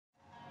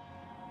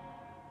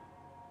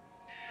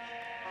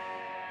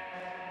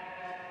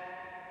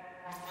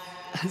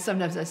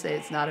Sometimes I say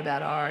it's not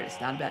about art, it's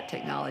not about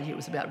technology, it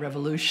was about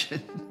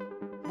revolution.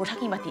 We're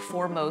talking about the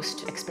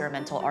foremost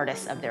experimental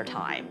artists of their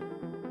time.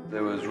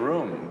 There was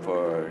room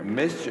for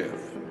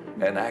mischief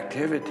and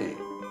activity.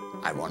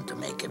 I want to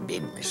make a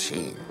big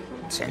machine,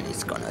 and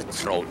it's gonna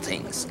throw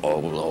things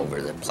all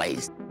over the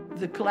place.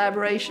 The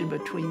collaboration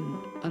between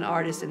an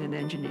artist and an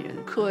engineer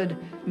could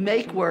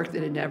make work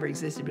that had never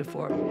existed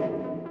before.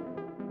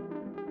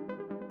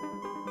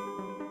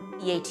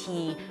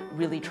 E.A.T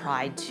really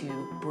tried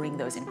to bring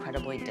those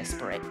incredibly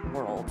disparate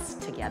worlds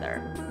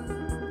together.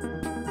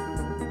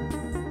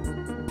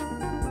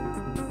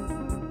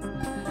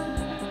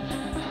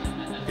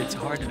 It's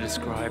hard to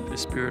describe the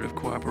spirit of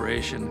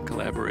cooperation,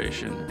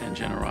 collaboration, and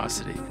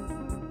generosity.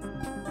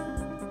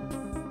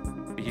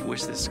 You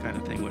wish this kind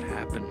of thing would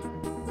happen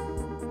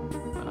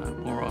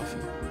more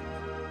often.